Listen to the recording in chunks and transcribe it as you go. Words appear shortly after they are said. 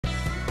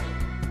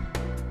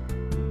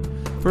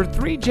For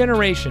 3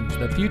 generations,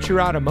 the Future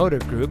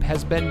Automotive Group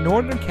has been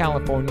Northern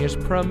California's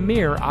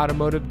premier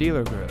automotive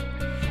dealer group.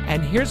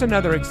 And here's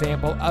another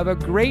example of a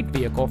great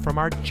vehicle from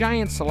our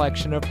giant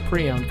selection of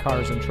pre-owned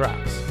cars and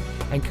trucks.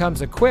 And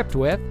comes equipped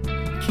with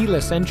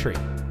keyless entry,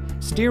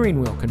 steering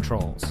wheel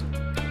controls,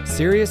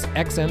 Sirius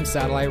XM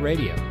satellite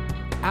radio,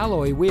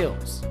 alloy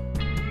wheels,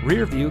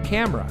 rear view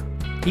camera,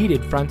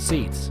 heated front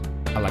seats,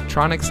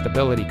 electronic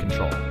stability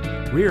control,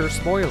 rear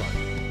spoiler,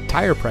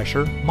 tire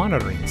pressure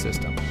monitoring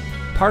system,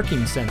 parking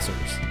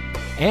sensors,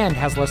 and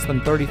has less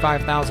than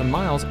 35,000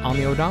 miles on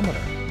the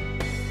odometer.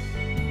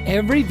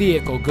 Every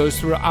vehicle goes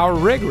through our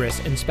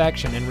rigorous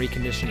inspection and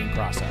reconditioning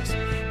process.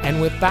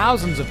 And with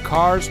thousands of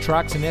cars,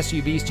 trucks, and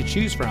SUVs to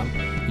choose from,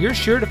 you're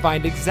sure to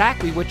find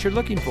exactly what you're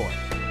looking for.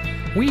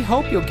 We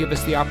hope you'll give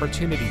us the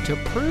opportunity to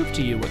prove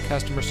to you what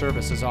customer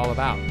service is all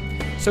about.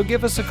 So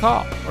give us a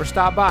call or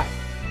stop by.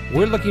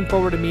 We're looking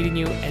forward to meeting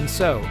you, and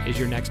so is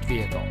your next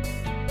vehicle.